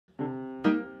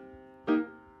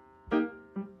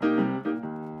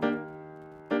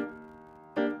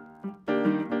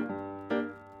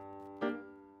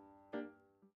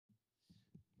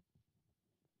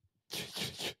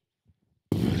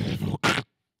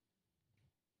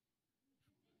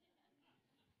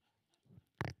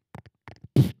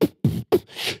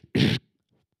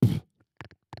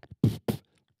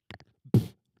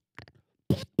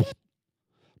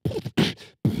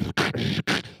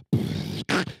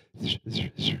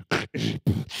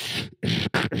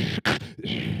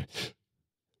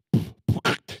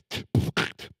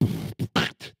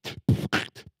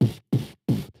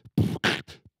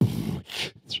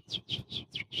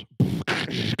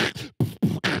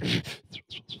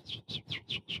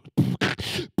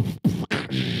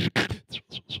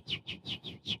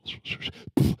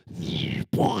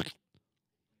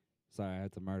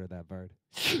to murder that bird.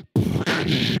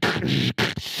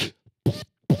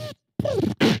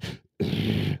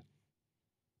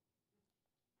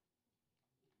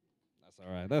 That's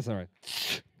all right. That's all right.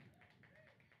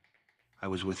 I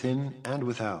was within and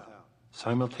without,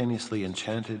 simultaneously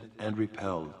enchanted and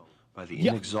repelled by the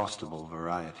inexhaustible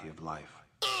variety of life.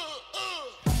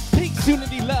 Peace,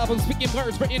 unity, love. I'm speaking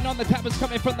words written on the tablets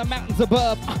coming from the mountains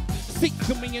above. Seek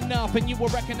to me enough and you will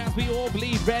recognize we all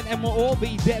bleed red and we'll all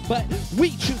be dead. But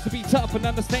we choose to be tough and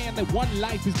understand that one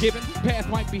life is given. Path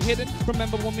might be hidden.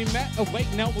 Remember when we met? Oh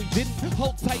wait, no we didn't.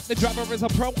 Hold tight, the driver is a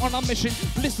pro on our mission.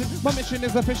 Listen, my mission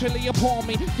is officially upon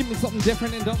me. Give me something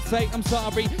different and don't say I'm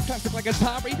sorry. Classic like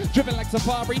Atari, driven like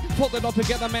Safari. Fold it all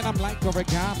together, man, I'm like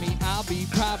origami. I'll be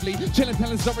probably chilling,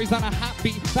 telling stories on a hot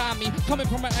beat. Find me, coming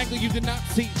from an angle you did not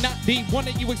see. Not the one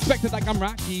that you expected like I'm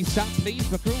Rocky. Stop please,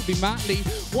 the crew be motley.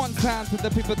 One time to the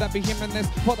people that be hearing this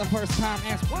for the first time,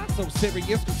 ask why so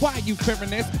serious? Why you fearing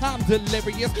this? I'm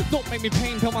delirious. Don't make me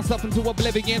pain, tell myself into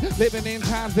oblivion. Living in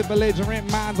times of belligerent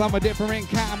minds. I'm a different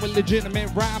kind with legitimate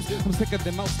rhymes. I'm sicker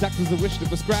than most doctors who wish to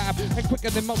prescribe, and quicker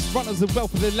than most runners who go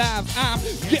for their lives.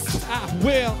 Yes, I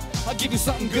will. I'll give you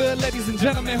something good, ladies and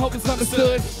gentlemen. Hope it's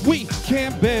understood. We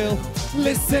can build.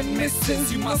 Listen, missus,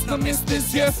 you must not miss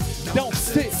this. Yes, don't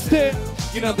sit still.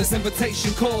 You know this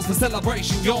invitation calls for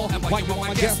celebration, y'all. And while you want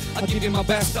my guest, I'll give you my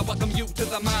best. I welcome you to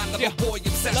the mind of a boy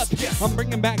obsessed. Yes. I'm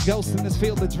bringing back ghosts in this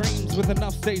field of dreams with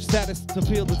enough stage status to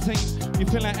feel the team. You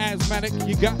feeling asthmatic?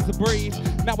 You got to breathe.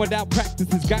 Now without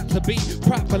practice, it's got to be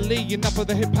properly enough of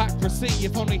the hypocrisy.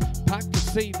 If only Pac could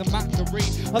see the mockery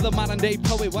of the modern day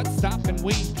poet. What's stopping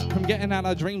we from getting out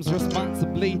our dreams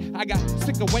responsibly? I got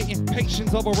sick of waiting,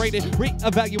 patience overrated.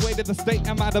 Reevaluated the state,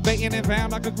 am I debating and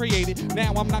found I could create it.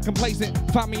 Now I'm not complacent.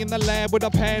 Find me in the lab with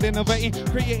a pad innovating,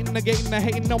 creating, negating, the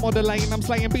hating, no more delaying. I'm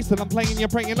slaying beats and I'm playing, you're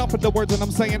praying off of the words and I'm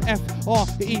saying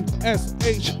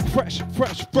F-R-E-S-H, fresh,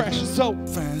 fresh, fresh, so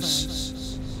fresh.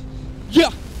 Yeah.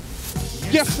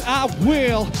 Yes, I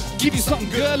will give you something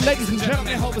good, ladies and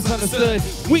gentlemen. Hope it's understood.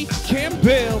 We can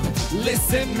build.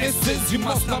 Listen, missus, you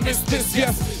must not miss this.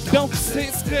 Yes, don't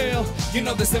sit still. You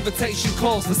know this invitation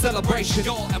calls for celebration.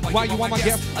 And while you want my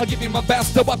guest, I'll give you my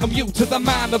best to welcome you to the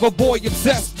mind of a boy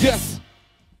obsessed. Yes.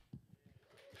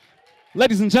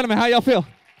 Ladies and gentlemen, how y'all feel?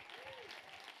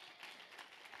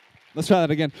 Let's try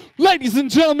that again. Ladies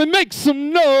and gentlemen, make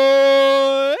some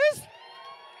noise.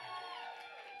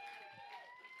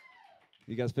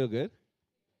 You guys feel good?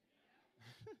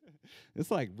 It's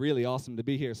like really awesome to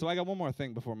be here. So I got one more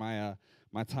thing before my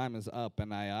my time is up,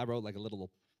 and I wrote like a little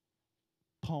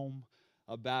poem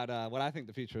about what I think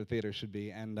the future of theater should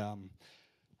be. And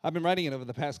I've been writing it over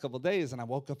the past couple of days, and I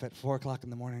woke up at 4 o'clock in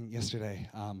the morning yesterday,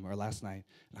 or last night,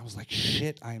 and I was like,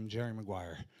 shit, I am Jerry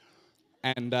Maguire.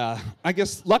 And I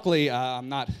guess, luckily, I'm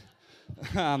not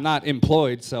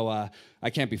employed, so I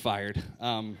can't be fired.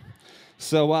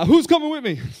 So who's coming with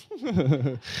me?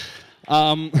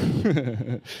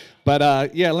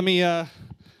 But yeah, let me get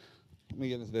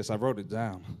into this. I wrote it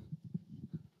down.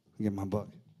 Let me get my book.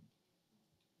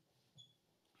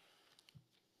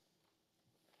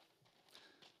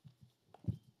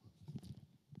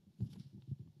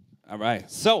 All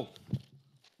right, so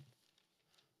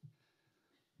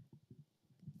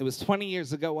it was 20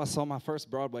 years ago I saw my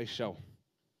first Broadway show,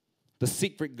 The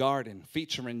Secret Garden,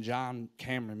 featuring John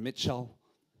Cameron Mitchell.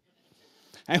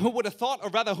 And who would have thought, or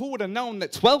rather, who would have known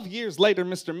that 12 years later,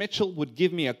 Mr. Mitchell would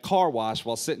give me a car wash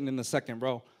while sitting in the second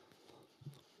row.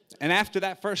 And after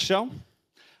that first show,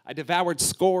 I devoured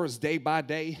scores day by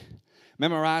day,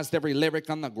 memorized every lyric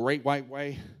on the Great White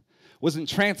Way, was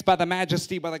entranced by the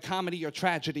majesty, by the comedy or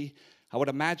tragedy. I would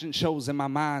imagine shows in my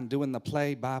mind doing the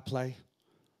play-by-play.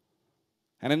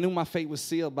 And I knew my fate was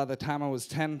sealed by the time I was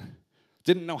 10.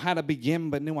 Didn't know how to begin,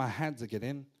 but knew I had to get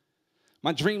in.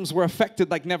 My dreams were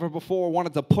affected like never before.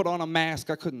 Wanted to put on a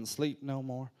mask. I couldn't sleep no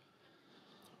more.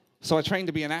 So I trained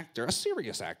to be an actor, a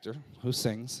serious actor who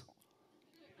sings.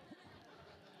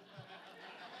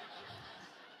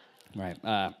 Right.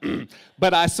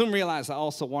 But I soon realized I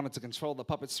also wanted to control the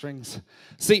puppet strings.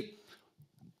 See,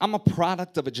 I'm a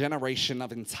product of a generation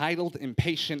of entitled,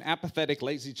 impatient, apathetic,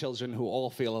 lazy children who all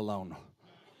feel alone.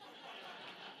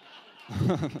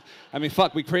 I mean,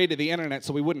 fuck, we created the internet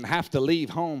so we wouldn't have to leave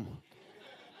home.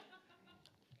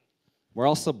 We're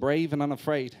also brave and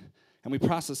unafraid, and we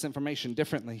process information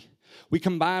differently. We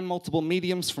combine multiple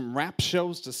mediums from rap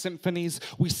shows to symphonies.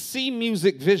 We see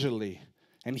music visually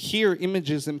and hear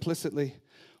images implicitly.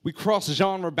 We cross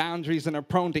genre boundaries and are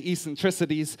prone to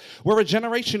eccentricities. We're a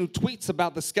generation who tweets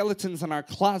about the skeletons in our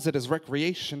closet as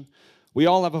recreation. We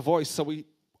all have a voice, so we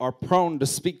are prone to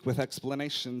speak with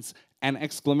explanations and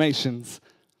exclamations.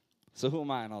 So who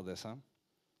am I in all this, huh?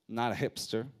 I'm not a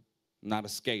hipster. I'm not a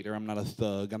skater. I'm not a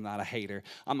thug. I'm not a hater.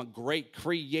 I'm a great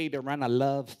creator, and I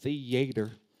love theater.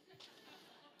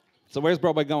 So where's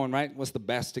Broadway going, right? What's the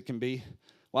best it can be?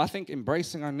 Well, I think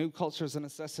embracing our new culture is a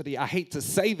necessity. I hate to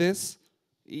say this,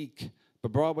 eek,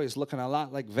 but Broadway is looking a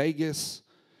lot like Vegas.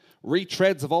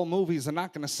 Retreads of old movies are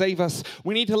not going to save us.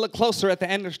 We need to look closer at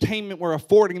the entertainment we're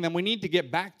affording them. We need to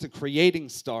get back to creating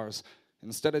stars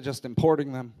instead of just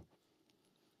importing them.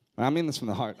 I mean this from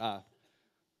the heart.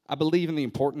 I believe in the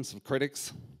importance of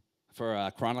critics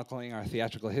for chronicling our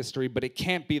theatrical history, but it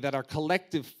can't be that our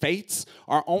collective fates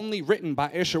are only written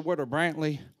by Isherwood or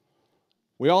Brantley.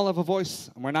 We all have a voice,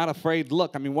 and we're not afraid.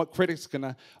 Look, I mean, what critic's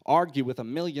gonna argue with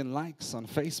 1 million likes on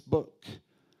Facebook?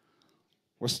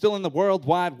 We're still in the World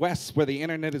Wide West where the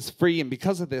internet is free, and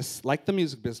because of this, like the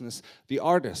music business, the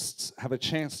artists have a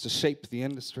chance to shape the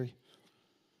industry.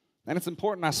 And it's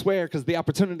important, I swear, because the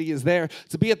opportunity is there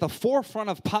to be at the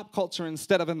forefront of pop culture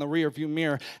instead of in the rearview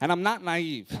mirror. And I'm not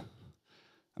naive.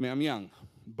 I mean, I'm young,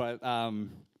 but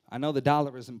I know the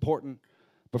dollar is important.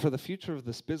 But for the future of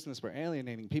this business, we're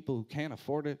alienating people who can't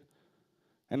afford it.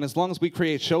 And as long as we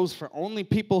create shows for only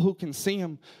people who can see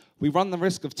them, we run the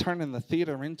risk of turning the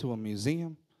theater into a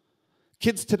museum.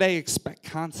 Kids today expect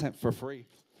content for free.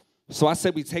 So I say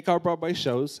we take our Broadway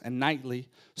shows and nightly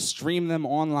stream them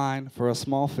online for a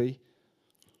small fee.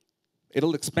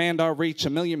 It'll expand our reach.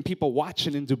 1 million people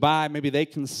watching in Dubai. Maybe they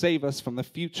can save us from the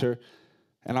future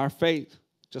and our fate,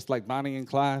 just like Bonnie and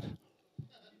Clyde.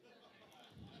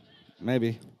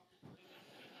 Maybe.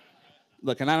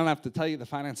 Look, and I don't have to tell you the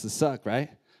finances suck, right?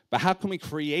 But how can we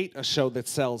create a show that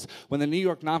sells when the New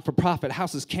York non-for-profit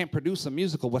houses can't produce a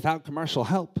musical without commercial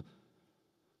help?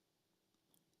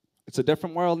 It's a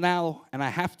different world now, and I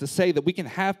have to say that we can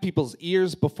have people's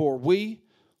ears before we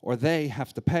or they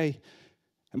have to pay.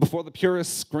 And before the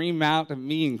purists scream out at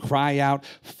me and cry out,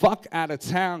 fuck out of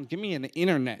town, give me an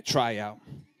internet tryout.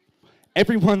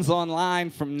 Everyone's online,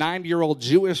 from 90-year-old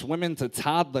Jewish women to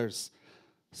toddlers.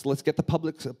 So let's get the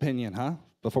public's opinion, huh?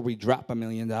 Before we drop $1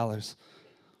 million.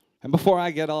 And before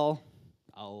I get all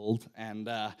old and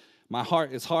my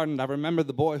heart is hardened, I remember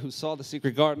the boy who saw The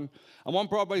Secret Garden. I want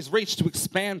Broadway's reach to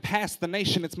expand past the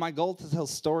nation. It's my goal to tell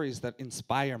stories that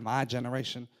inspire my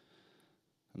generation.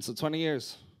 And so 20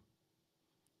 years,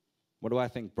 what do I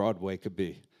think Broadway could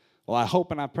be? Well, I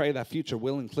hope and I pray that future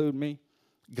will include me.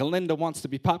 Galinda wants to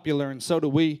be popular, and so do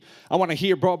we. I want to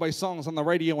hear Broadway songs on the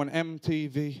radio and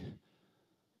MTV.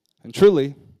 And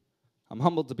truly, I'm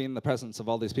humbled to be in the presence of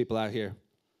all these people out here.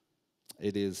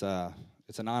 It's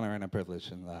an honor and a privilege,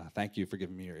 and thank you for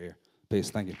giving me your ear.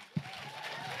 Peace, thank you.